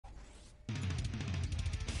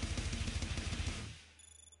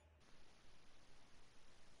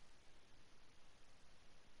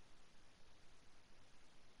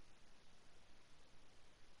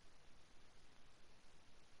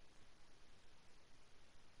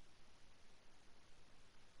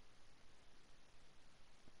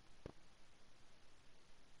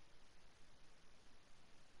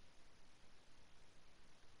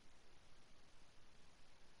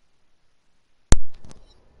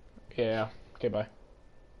Yeah. Okay, bye.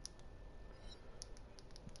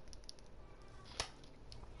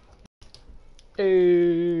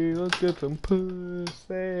 Hey, let's get some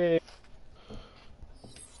pussy.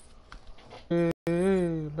 Hey,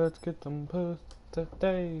 let's get some pussy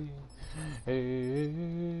today. Hey.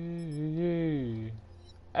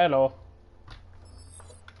 Hello.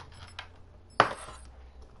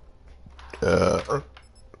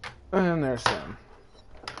 And there's Sam.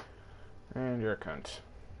 And you're a cunt.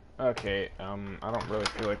 Okay, I don't really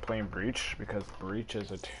feel like playing Breach because Breach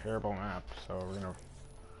is a terrible map, so we're gonna...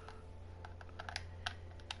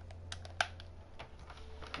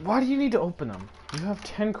 Why do you need to open them? You have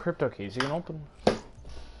 10 crypto keys, you can open...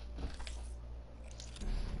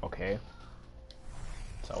 Okay.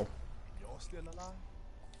 So? You're still alive?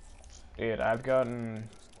 Dude, I've gotten,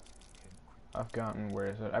 where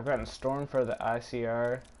is it? I've gotten Storm for the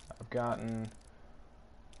ICR. I've gotten...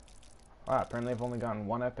 Wow, apparently I've only gotten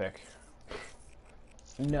one epic.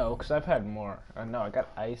 No, because I've had more. No, I got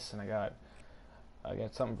Ice and I got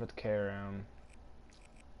something for the K round.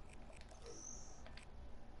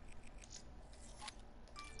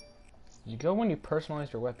 You go when you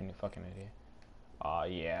personalize your weapon, you fucking idiot. Aw,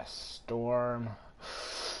 yes, Storm.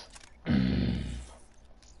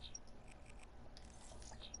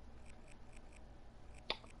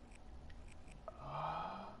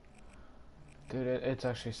 Dude, it's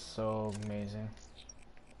actually so amazing.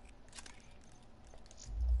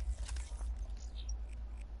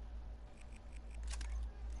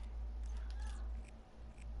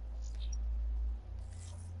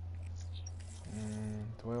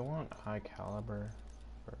 Do I want high caliber?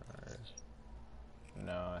 Or...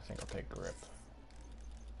 No, I think I'll take grip.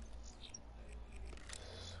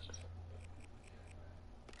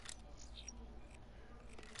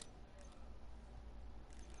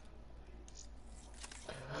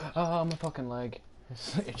 Oh, my fucking leg.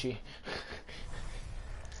 It's itchy.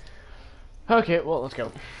 Okay, well, let's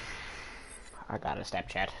go. I got a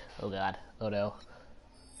Snapchat. Oh god. Oh no.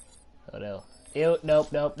 Oh no. Ew,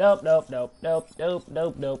 nope, nope, nope, nope, nope, nope, nope,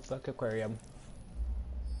 nope, nope. Fuck aquarium.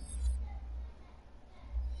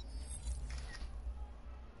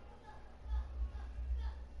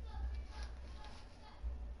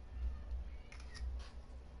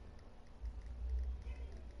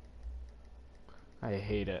 I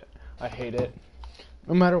hate it. I hate it.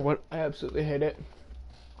 No matter what, I absolutely hate it.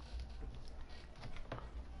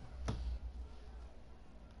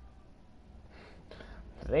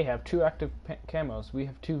 They have 2 active camos. We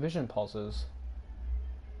have 2 vision pulses.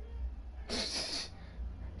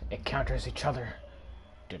 It counters each other.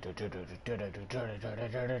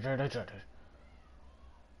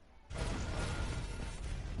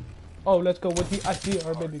 Oh, let's go with the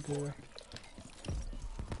ICR, baby girl.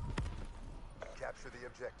 Capture the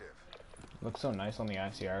objective. Looks so nice on the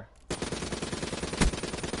ICR.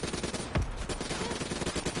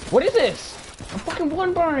 What is this? I'm fucking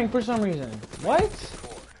one-barring for some reason. What?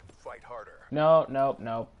 Fight harder. No, nope,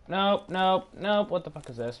 nope, nope, nope, nope. What the fuck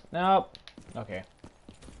is this? Nope. Okay.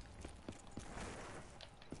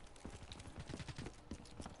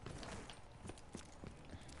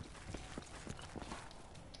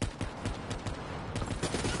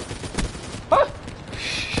 Ah!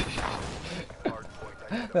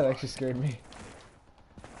 That actually scared me.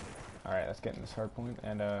 Alright, let's get in this hard point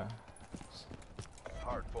and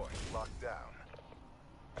Hard point locked down.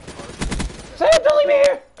 Sam, don't leave me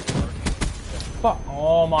here! Fuck.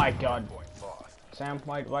 Oh my god. Sam,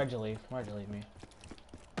 why'd you leave? Why'd you leave me?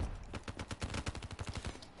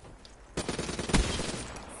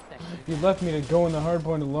 You left me to go in the hard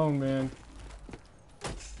point alone, man.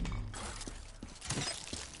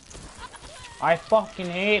 I fucking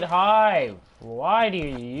hate Hive. Why do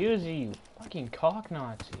you use it, you fucking cock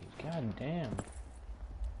Nazi? God damn.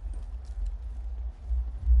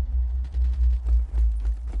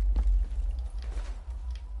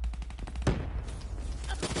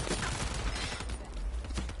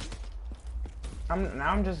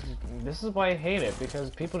 This is why I hate it, because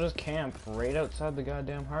people just camp right outside the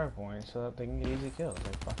goddamn hard point so that they can get easy kills.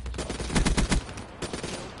 Like, fuck yourself.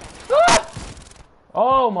 Ah!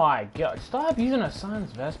 Oh my god, stop using a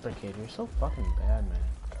Sans Vesper kid, you're so fucking bad, man.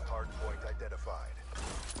 Hard point identified.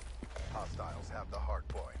 Hostiles have the hard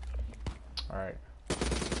point. Alright.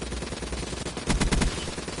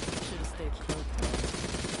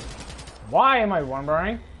 Why am I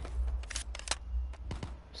 1-barring?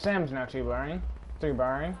 Sam's now 2-barring.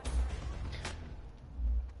 3-barring.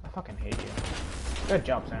 I fucking hate you. Good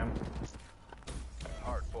job, Sam.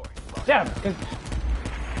 Hard point. Yeah,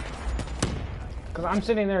 because I'm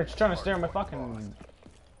sitting there just trying to stare at my fucking...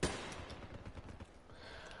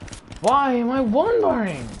 Why am I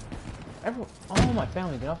 1-barring? All my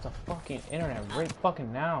family, get off the fucking internet right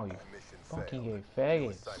fucking now, you Mission fucking failed. gay New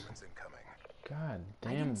faggots. assignments incoming. God I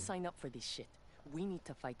damn. didn't sign up for this shit. We need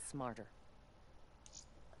to fight smarter.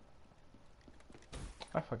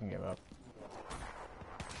 I fucking give up.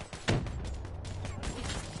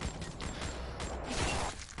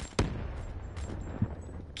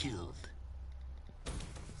 Killed.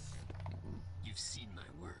 You've seen my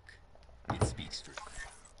work. It speaks for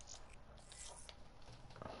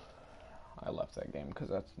I left that game because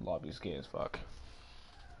that lobby's gay as fuck.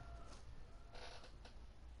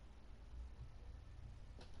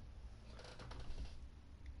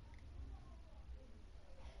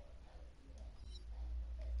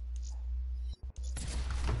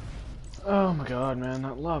 Oh my god, man,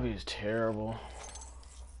 that lobby is terrible.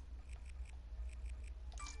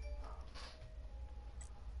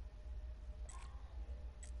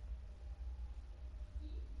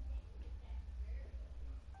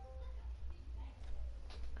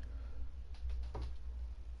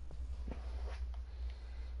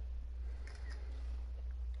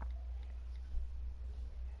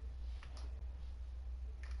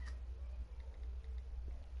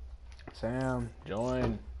 Sam,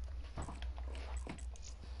 join.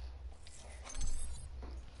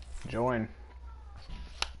 Join.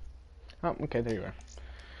 Oh, okay, there you are.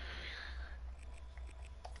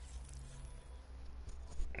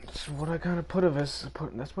 That's what I kind of put of us.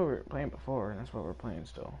 That's what we were playing before, and that's what we're playing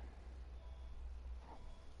still.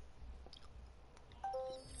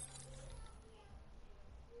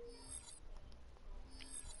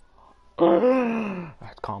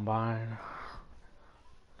 That's combine.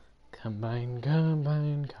 Combine,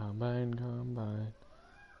 combine, combine, combine.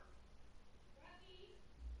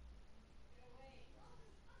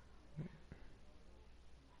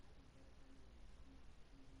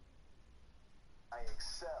 I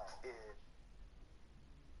excel in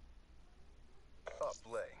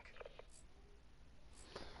uplink.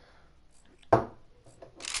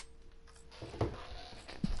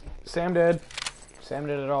 Sam did. Sam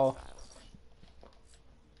did it all.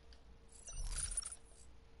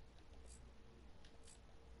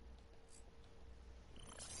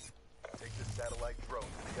 Take the satellite drone to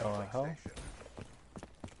the Oh, uplink hell. station.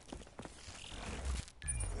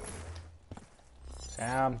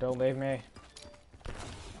 Sam, don't leave me.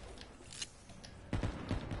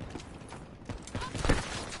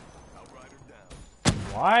 Outrider down.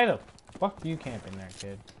 Why the fuck are you camping there,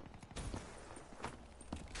 kid?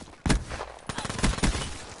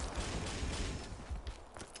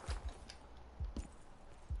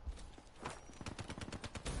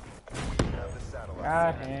 Have the satellite.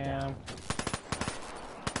 Got him.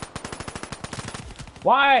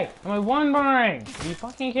 Why? Am I one barring? Are you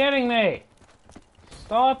fucking kidding me?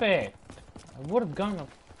 Stop it. I would have gone the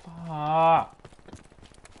fuck.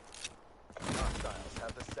 Hostiles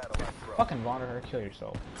have the satellite drone. Fucking wander her, kill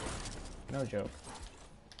yourself. No joke.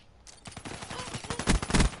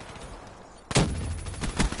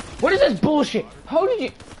 What is this bullshit? How did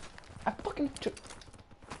you? I fucking took.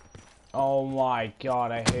 Oh my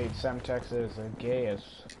god, I hate Semtex as the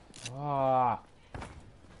gayest. Ah.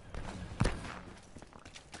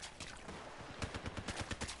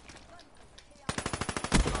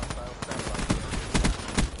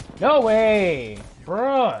 No way!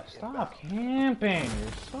 Bruh, stop camping.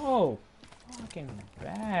 You're so fucking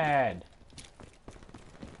bad.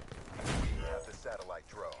 We have the satellite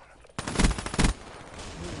drone.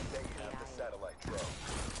 They have the satellite drone.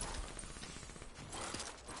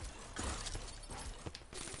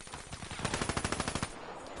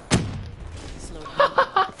 Slow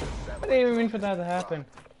down. I didn't even mean for that to happen.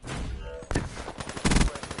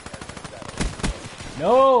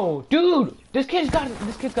 No, dude, this kid's got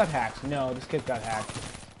hacked. No, this kid's got hacked.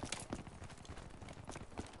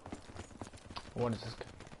 What is this?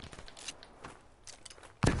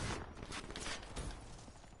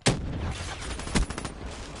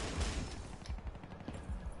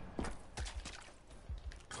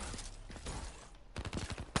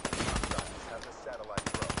 Have the satellite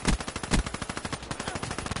drone.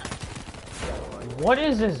 What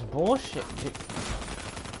is this bullshit? Dude?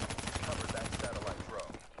 Cover that satellite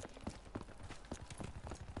drone.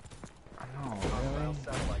 No, Hostile really?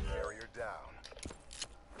 satellite carrier down.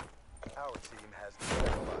 Our team has the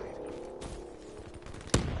satellite.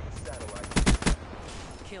 Satellite.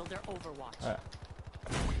 Kill their Overwatch.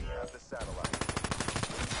 We have the satellite.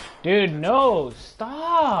 Dude, no,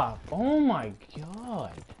 stop! Oh my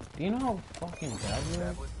god. Do you know how fucking bad you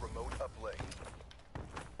are? Established remote uplink.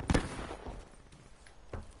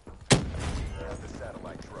 We have the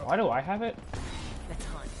satellite drone. Why do I have it? Let's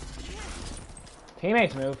hunt.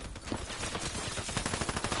 Teammates move.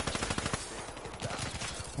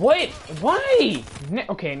 Wait, why?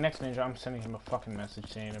 Okay, next ninja, I'm sending him a fucking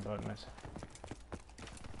message saying about this.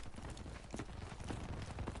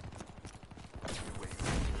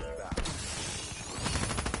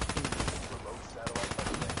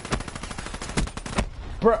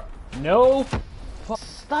 Bruh, no.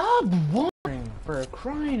 Stop whining for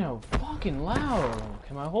crying out fucking loud.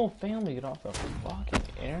 Can my whole family get off the fucking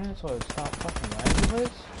internet so I stop fucking lagging this?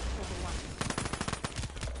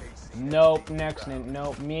 Nope,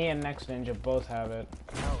 nope, me and Next Ninja both have it.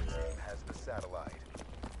 Our team has the satellite.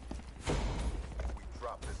 We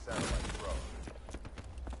dropped the satellite drone.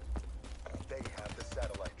 They have the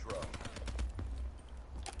satellite drone.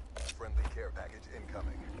 Friendly care package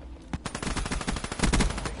incoming.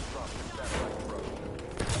 They dropped the satellite drone.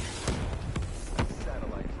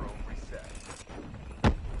 Satellite drone reset.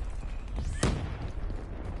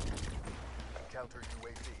 Counter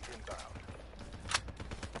UAV inbound.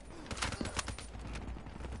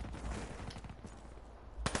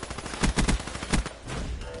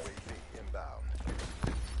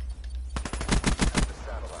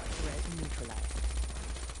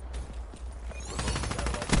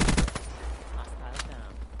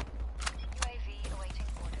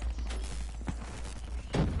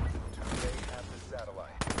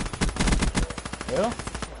 Yeah?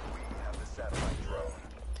 We have the satellite drone.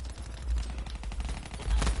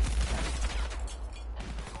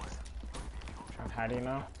 How do you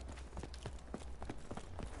know?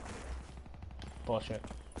 Bullshit.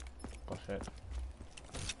 Bullshit.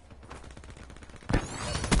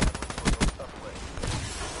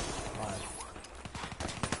 Why?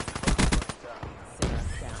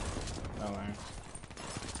 No way.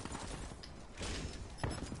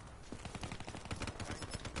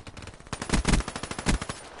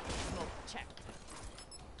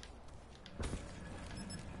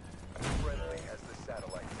 Friendly has the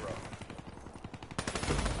satellite drone.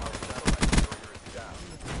 Our satellite carrier is down.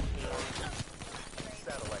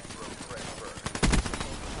 Satellite drone transferred.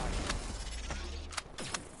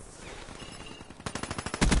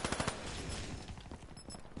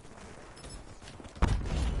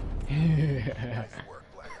 Nice work,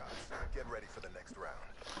 Black Ops. Get ready for the next round.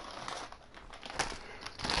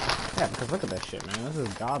 Yeah, because look at this shit, man. This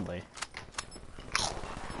is godly.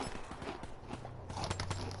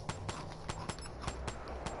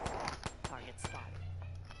 Target spotted.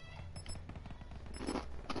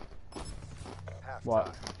 Half What?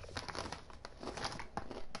 time.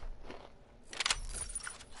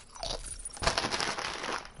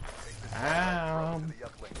 Ow. To the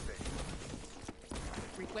uplink station.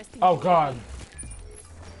 Requesting Oh UAV. god.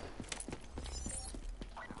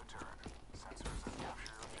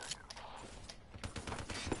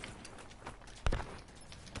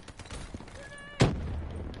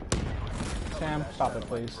 Sam, stop it,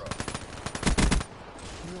 please.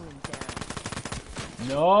 Kneeling down.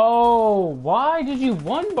 No! Why did you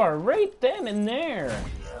one bar right then and there?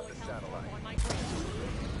 Have the satellite. On my ground.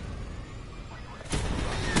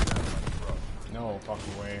 No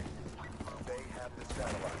fucking way. They have the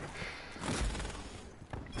satellite.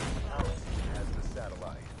 Our team has the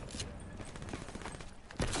satellite.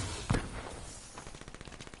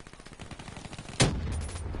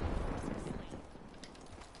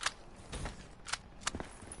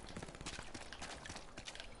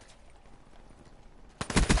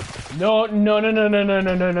 No, no, no, no, no, no,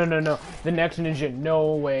 no, no, no, no, no. The next ninja,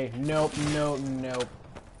 no way. Nope, nope, nope.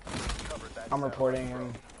 Covered that I'm satellite reporting him.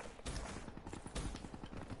 drone.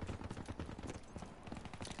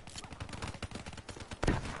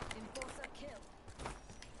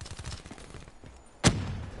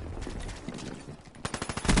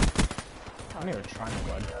 I'm not even trying to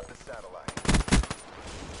blood. Have the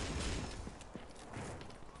satellite.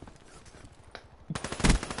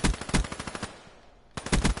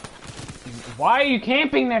 Why are you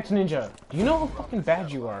camping, next ninja? Do you know how fucking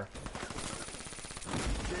bad you are?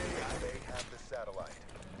 They have the satellite.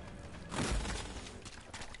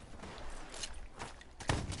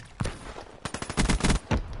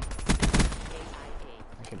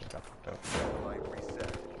 I could just got fucked up. Satellite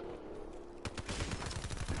reset.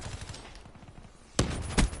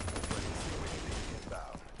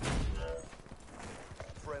 Inbound.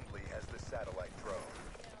 Friendly has the satellite drone.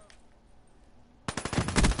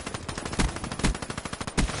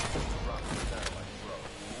 Drop the satellite drone.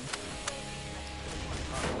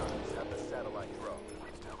 Hostiles have the satellite drone.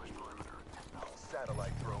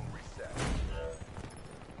 Satellite drone reset.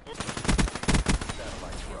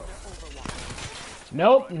 Satellite drone.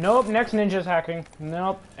 Nope, nope, next ninja's hacking.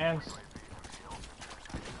 Nope, and... Lost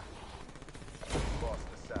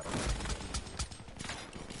the satellite.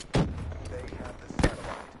 They have the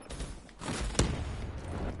satellite.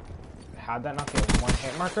 How'd that not get one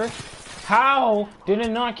hit marker? How did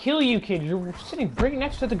it not kill you, kid? You're sitting right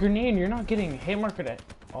next to the grenade and you're not getting hit marker at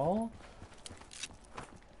all?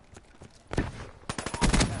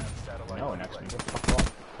 No, next one. Fuck off.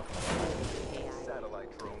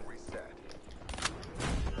 Satellite drone reset.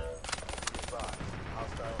 Advise,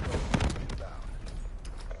 hostile host inbound.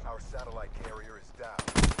 Our satellite carrier is down.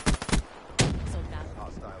 So now,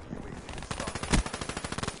 Hostile UAV spotted.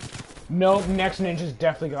 Nope, next ninja's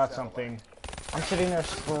definitely got something. I'm sitting there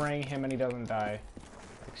spraying him and he doesn't die.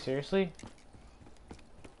 Like, seriously?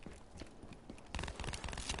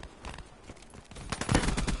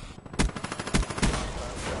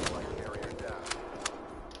 Satellite carrier down.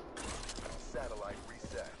 Satellite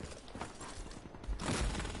reset.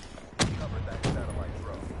 Cover that satellite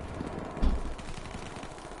drone.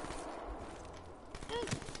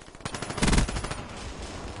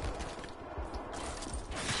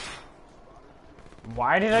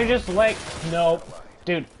 Why did I just like... Nope.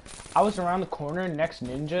 Dude, I was around the corner, next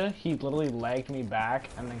ninja, he literally lagged me back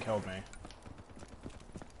and then killed me.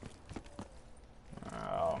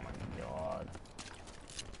 Oh my god.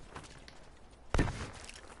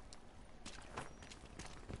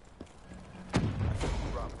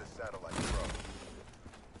 Drop the satellite drone.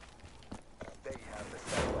 They have the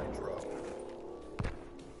satellite drone.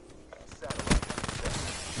 Satellite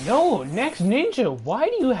reset. No, next ninja, why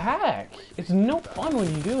do you hack? It's no fun when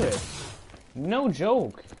you do it. No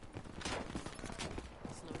joke.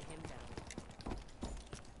 slowing him down.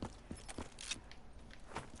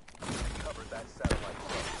 Cover that satellite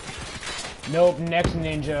drone. Nope, next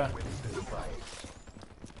ninja. With this fight.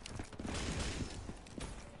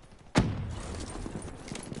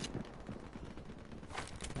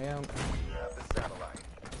 Yeah. We have the satellite.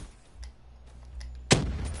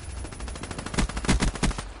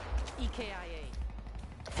 EKIA.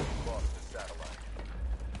 Lost the satellite.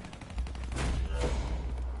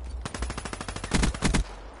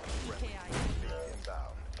 EKIA.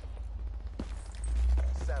 Inbound.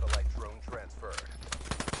 Satellite drone transferred.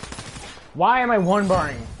 Why am I one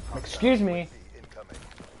barring? Excuse me. Incoming.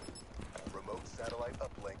 Remote satellite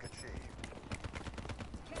uplink achieved.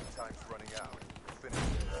 Time's running out. Finish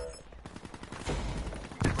this.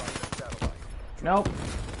 We dropped the satellite. Nope.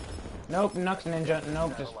 Nope, Nux Ninja.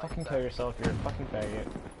 Nope, just fucking kill yourself. You're a fucking faggot.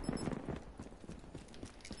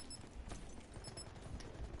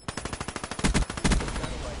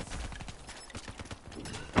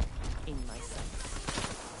 In my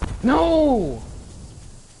sights. No!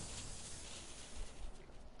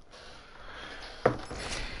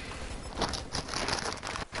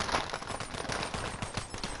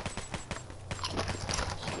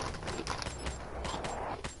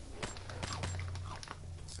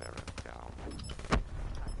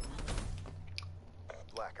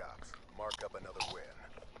 Black Ops. Mark up another win.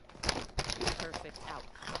 Perfect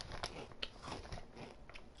outcome.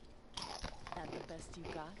 That the best you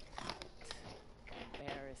got?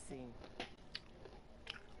 Embarrassing.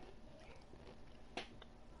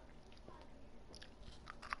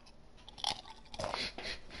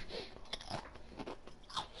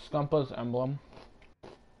 Stumpa's emblem.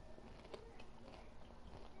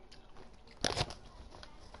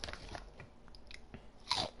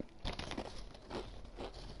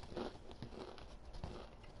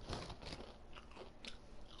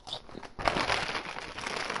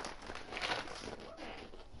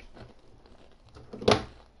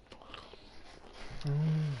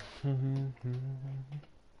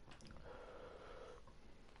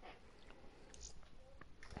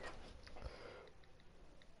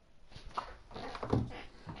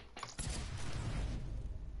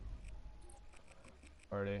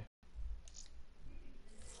 Party.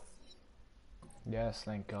 Yes,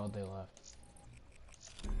 thank God they left.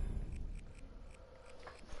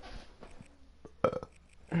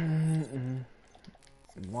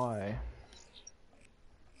 Why?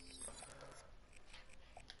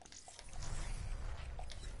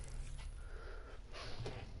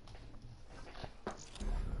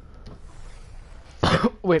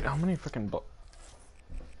 Wait, how many freaking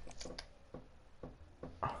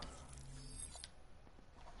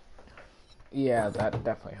Yeah, that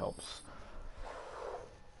definitely helps.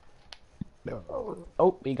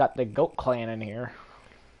 Oh, we got the Goat Clan in here.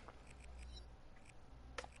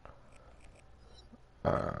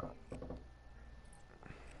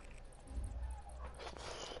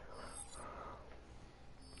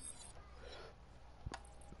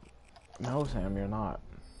 No, Sam, you're not.